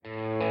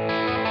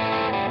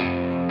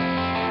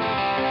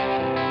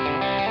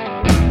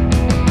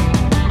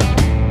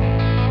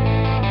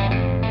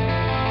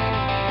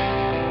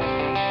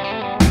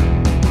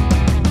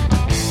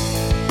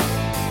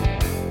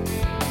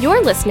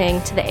You're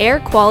listening to the Air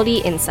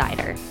Quality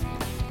Insider.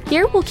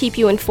 Here we'll keep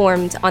you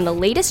informed on the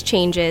latest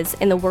changes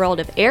in the world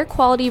of air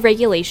quality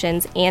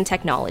regulations and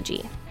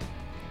technology.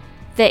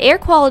 The Air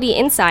Quality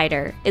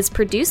Insider is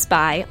produced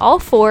by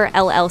All4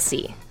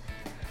 LLC.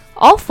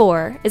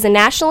 All4 is a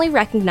nationally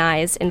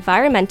recognized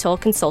environmental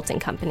consulting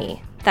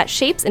company that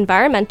shapes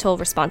environmental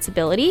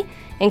responsibility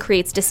and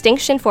creates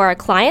distinction for our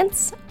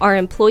clients, our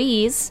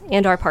employees,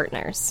 and our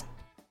partners.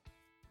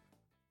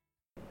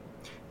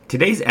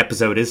 Today's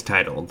episode is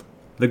titled,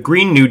 The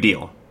Green New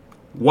Deal.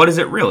 What is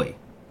it really?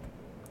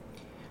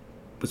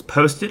 It was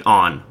posted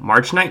on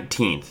March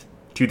 19th,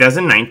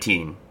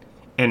 2019,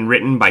 and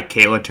written by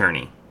Kayla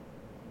Turney.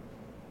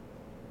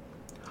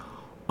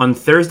 On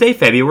Thursday,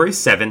 February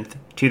 7th,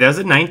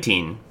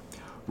 2019,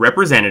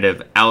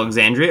 Representative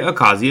Alexandria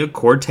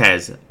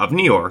Ocasio-Cortez of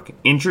New York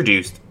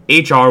introduced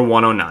H.R.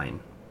 109,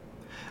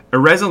 a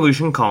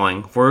resolution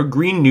calling for a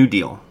Green New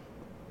Deal.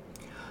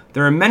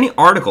 There are many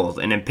articles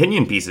and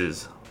opinion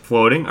pieces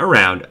floating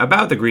around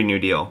about the Green New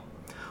Deal,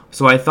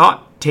 so I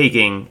thought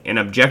taking an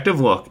objective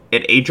look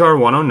at H.R.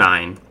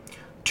 109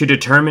 to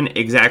determine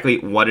exactly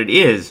what it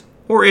is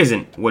or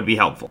isn't would be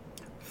helpful.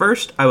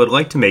 First, I would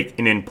like to make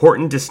an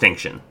important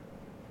distinction.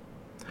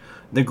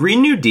 The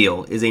Green New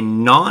Deal is a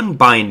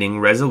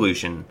non-binding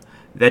resolution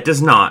that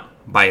does not,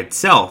 by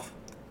itself,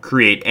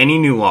 create any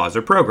new laws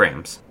or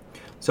programs.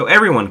 So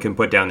everyone can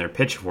put down their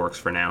pitchforks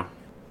for now.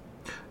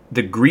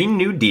 The Green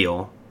New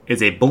Deal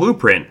is a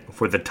blueprint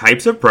for the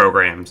types of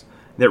programs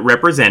that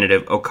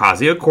Representative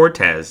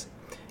Ocasio-Cortez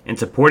and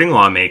supporting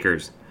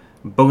lawmakers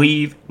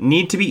believe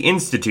need to be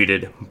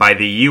instituted by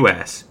the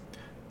U.S.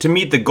 to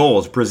meet the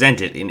goals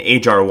presented in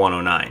H.R.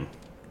 109.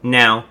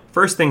 Now,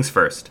 first things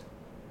first.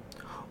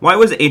 Why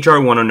was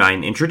H.R.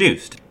 109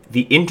 introduced?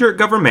 The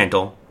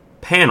Intergovernmental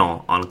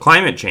Panel on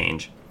Climate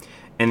Change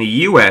and the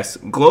U.S.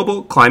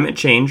 Global Climate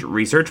Change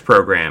Research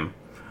Program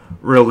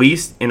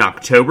released an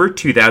October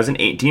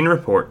 2018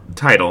 report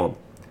titled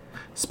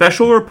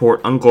Special Report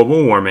on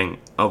Global Warming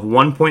of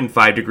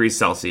 1.5 degrees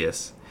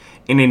Celsius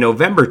in a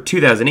November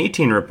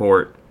 2018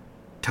 report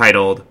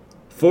titled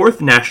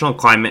Fourth National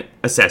Climate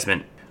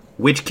Assessment,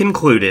 which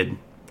concluded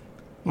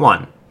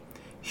 1.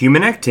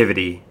 Human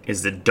activity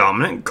is the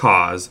dominant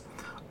cause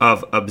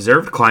of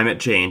observed climate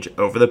change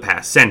over the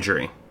past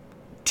century.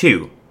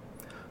 2.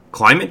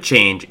 Climate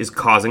change is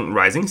causing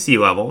rising sea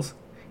levels,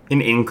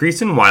 an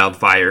increase in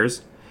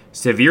wildfires,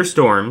 severe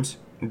storms,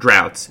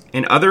 droughts,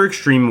 and other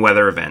extreme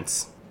weather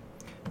events.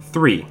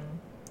 3.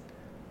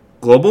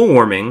 Global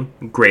warming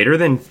greater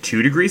than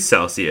 2 degrees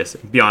Celsius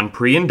beyond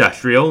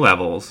pre-industrial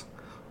levels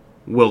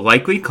will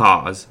likely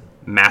cause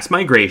mass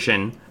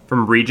migration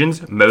from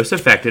regions most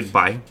affected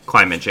by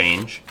climate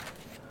change,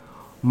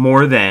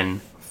 more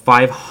than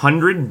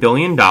 $500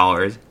 billion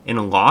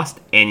in lost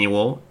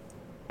annual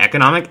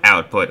economic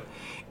output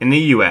in the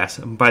U.S.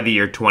 by the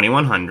year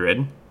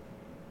 2100,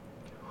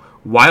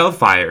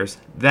 wildfires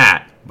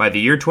that, by the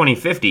year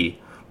 2050,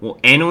 will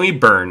annually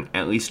burn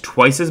at least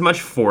twice as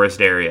much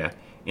forest area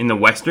in the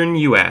western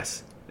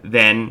U.S.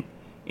 than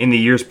in the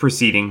years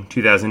preceding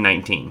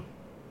 2019,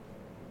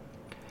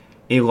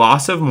 a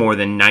loss of more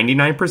than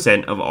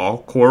 99% of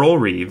all coral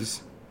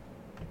reefs,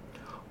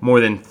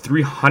 more than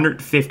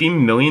 350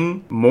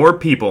 million more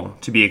people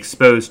to be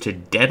exposed to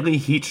deadly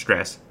heat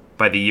stress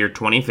by the year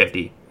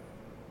 2050,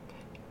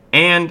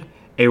 and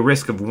a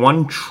risk of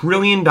 $1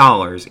 trillion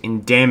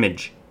in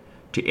damage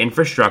to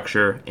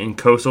infrastructure and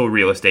coastal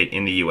real estate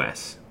in the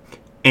U.S.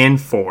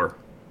 And 4.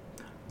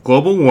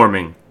 Global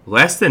warming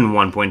less than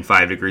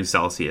 1.5 degrees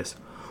Celsius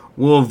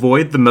will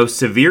avoid the most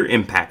severe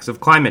impacts of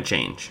climate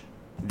change.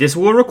 This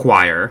will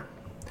require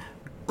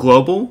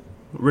global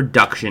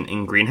reduction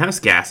in greenhouse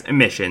gas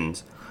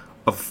emissions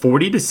of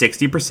 40 to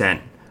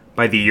 60%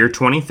 by the year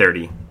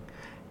 2030,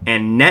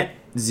 and net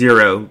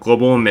zero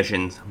global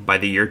emissions by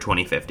the year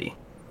 2050.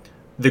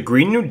 The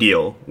Green New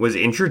Deal was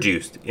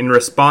introduced in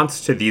response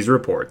to these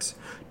reports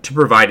to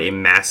provide a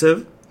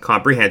massive,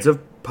 comprehensive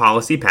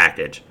policy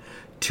package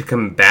to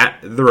combat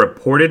the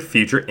reported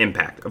future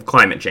impact of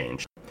climate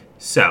change.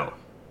 So,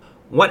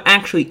 what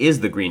actually is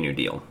the Green New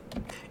Deal?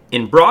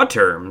 In broad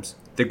terms,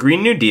 the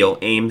Green New Deal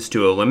aims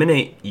to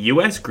eliminate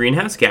U.S.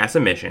 greenhouse gas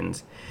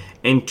emissions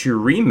and to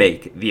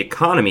remake the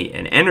economy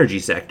and energy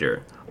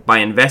sector by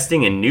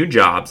investing in new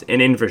jobs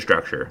and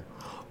infrastructure,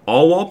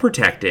 all while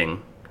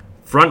protecting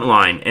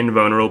frontline and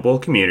vulnerable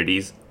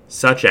communities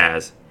such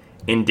as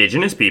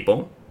indigenous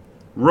people,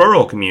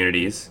 rural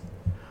communities,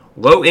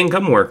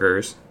 low-income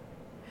workers,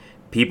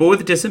 people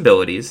with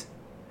disabilities,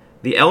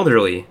 the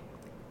elderly,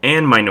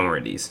 and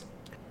minorities.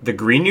 The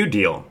Green New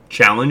Deal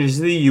challenges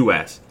the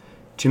U.S.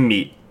 to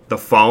meet the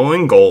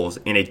following goals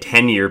in a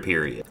 10-year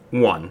period.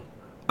 1.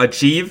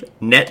 Achieve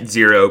net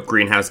zero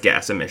greenhouse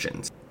gas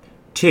emissions.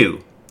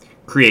 2.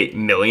 Create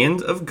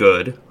millions of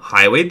good,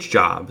 high-wage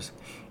jobs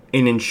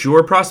and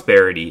ensure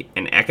prosperity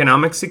and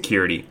economic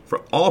security for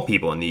all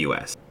people in the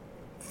U.S.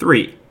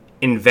 3.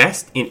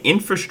 Invest in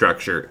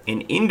infrastructure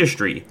and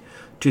industry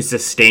to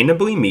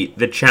sustainably meet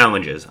the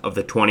challenges of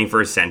the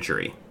 21st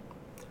century.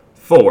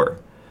 4.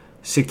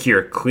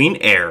 Secure clean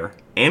air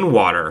and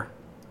water,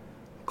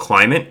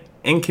 climate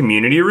and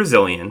community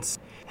resilience,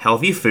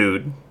 healthy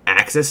food,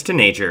 access to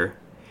nature,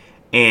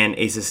 and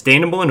a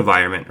sustainable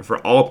environment for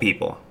all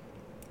people.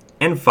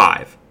 And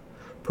 5,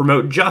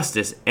 promote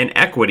justice and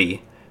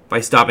equity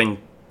by stopping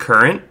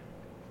current,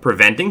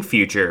 preventing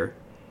future,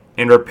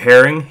 and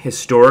repairing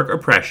historic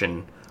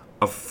oppression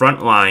of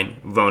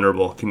frontline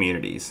vulnerable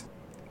communities.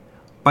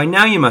 By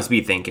now you must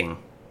be thinking,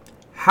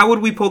 how would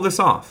we pull this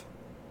off?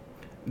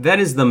 That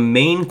is the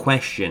main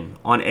question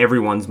on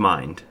everyone's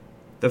mind.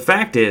 The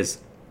fact is,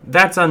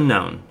 that's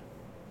unknown.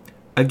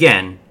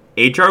 Again,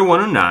 H.R.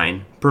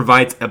 109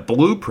 provides a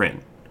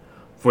blueprint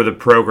for the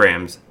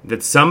programs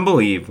that some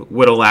believe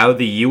would allow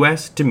the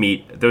U.S. to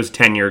meet those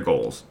 10-year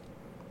goals.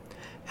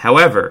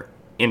 However,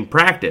 in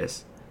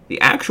practice,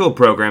 the actual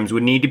programs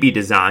would need to be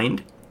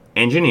designed,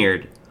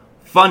 engineered,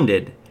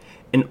 funded,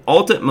 and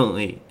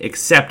ultimately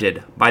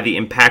accepted by the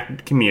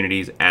impacted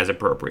communities as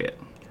appropriate.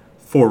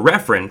 For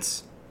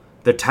reference,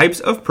 the types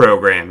of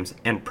programs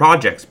and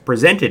projects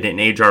presented in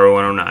H.R.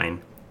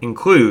 109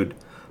 include,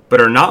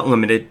 but are not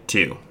limited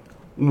to: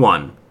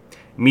 1.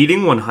 Meeting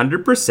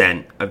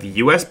 100% of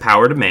U.S.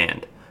 power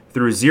demand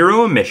through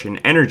zero-emission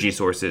energy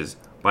sources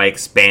by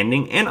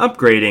expanding and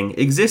upgrading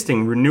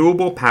existing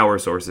renewable power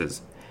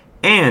sources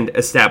and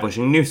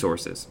establishing new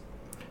sources.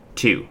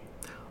 2.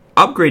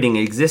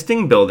 Upgrading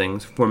existing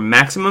buildings for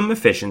maximum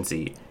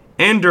efficiency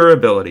and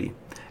durability,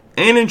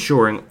 and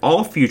ensuring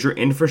all future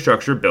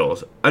infrastructure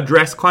bills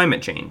address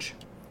climate change.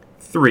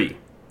 3.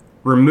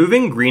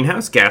 Removing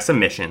greenhouse gas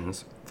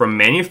emissions from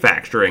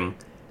manufacturing,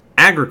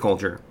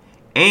 agriculture,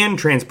 and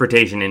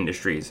transportation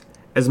industries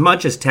as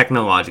much as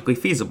technologically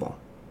feasible.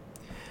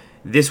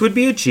 This would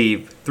be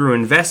achieved through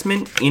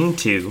investment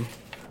into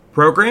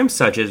programs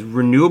such as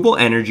renewable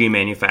energy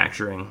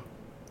manufacturing,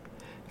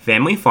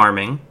 family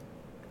farming,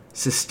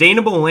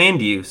 sustainable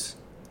land use,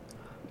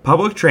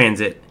 public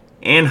transit,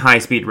 and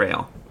high-speed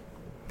rail.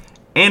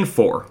 And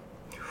 4.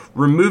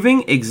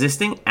 Removing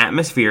existing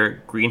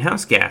atmospheric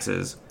greenhouse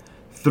gases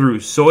through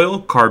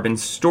soil carbon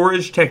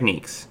storage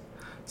techniques,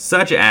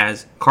 such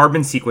as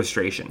carbon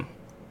sequestration.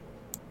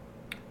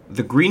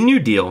 The Green New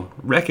Deal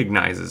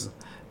recognizes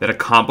that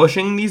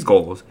accomplishing these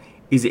goals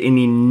is an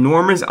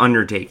enormous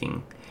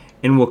undertaking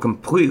and will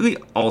completely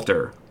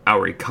alter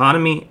our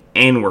economy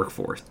and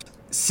workforce.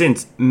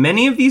 Since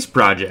many of these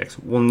projects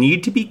will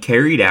need to be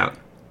carried out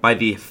by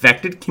the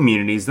affected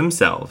communities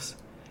themselves,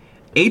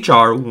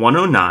 H.R.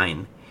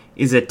 109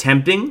 is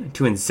attempting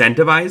to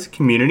incentivize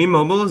community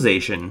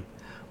mobilization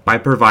by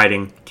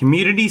providing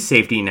community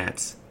safety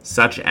nets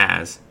such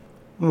as: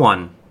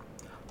 1.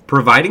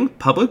 Providing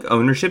public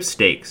ownership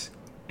stakes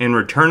and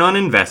return on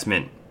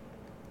investment,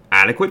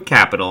 adequate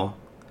capital,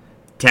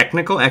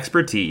 technical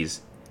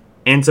expertise,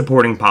 and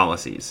supporting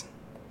policies.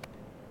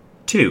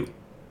 2.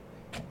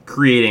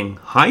 Creating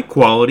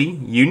high-quality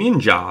union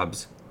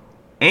jobs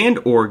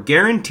and/or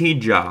guaranteed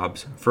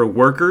jobs for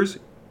workers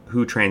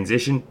who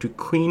transition to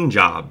clean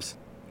jobs.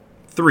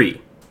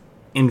 3.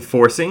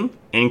 Enforcing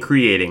and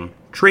creating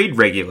trade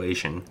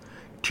regulation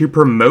to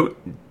promote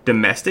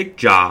domestic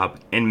job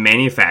and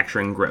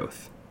manufacturing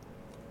growth.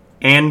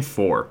 And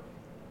 4.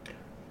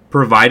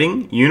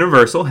 Providing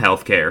universal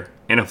health care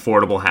and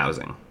affordable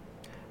housing.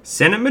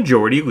 Senate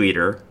Majority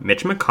Leader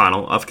Mitch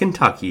McConnell of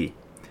Kentucky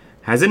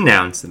has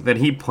announced that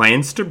he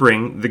plans to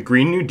bring the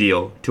Green New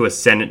Deal to a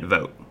Senate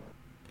vote.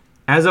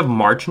 As of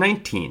March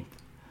 19th,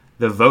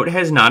 the vote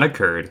has not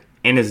occurred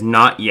and is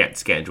not yet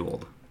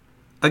scheduled.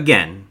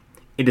 Again,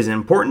 it is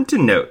important to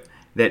note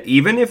that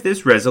even if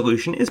this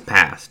resolution is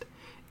passed,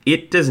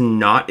 it does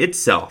not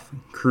itself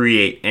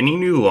create any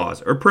new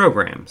laws or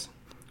programs.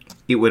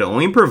 It would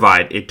only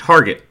provide a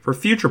target for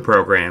future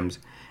programs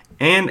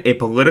and a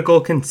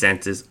political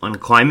consensus on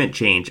climate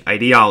change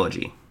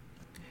ideology.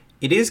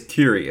 It is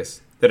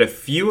curious that a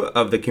few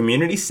of the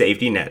community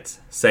safety nets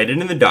cited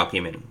in the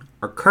document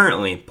are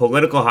currently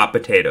political hot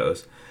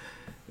potatoes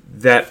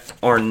that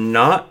are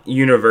not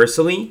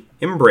universally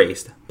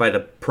embraced by the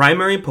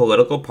primary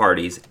political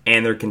parties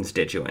and their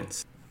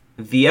constituents.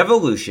 The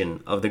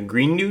evolution of the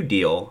Green New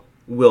Deal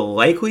will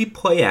likely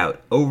play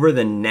out over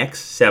the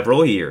next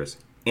several years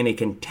in a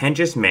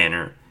contentious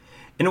manner,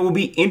 and it will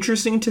be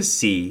interesting to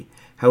see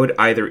how it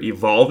either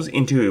evolves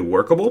into a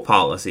workable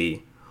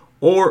policy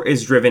or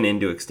is driven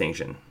into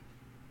extinction.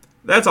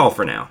 That's all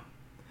for now.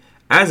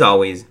 As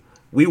always,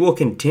 we will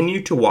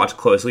continue to watch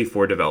closely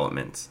for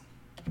developments.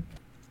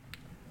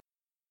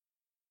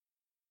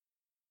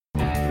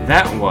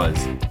 That was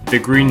The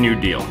Green New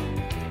Deal.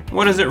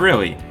 What is it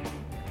really?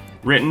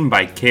 Written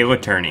by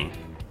Kayla Turney,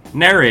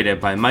 narrated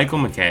by Michael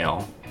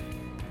McHale,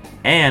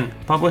 and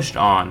published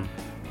on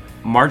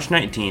March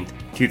 19th,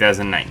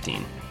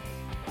 2019.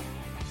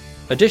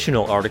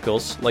 Additional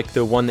articles, like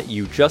the one that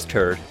you just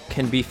heard,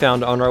 can be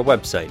found on our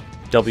website,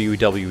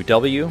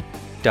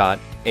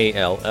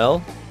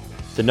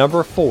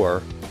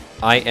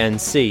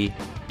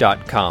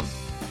 www.all4inc.com.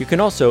 You can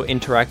also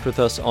interact with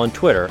us on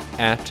Twitter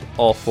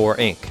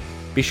 @All4Inc.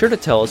 Be sure to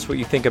tell us what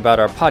you think about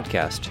our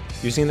podcast.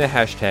 using the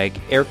hashtag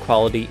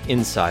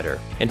AirQualityInsider,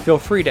 and feel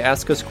free to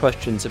ask us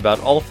questions about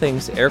all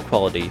things air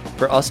quality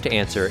for us to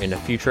answer in a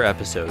future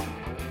episode.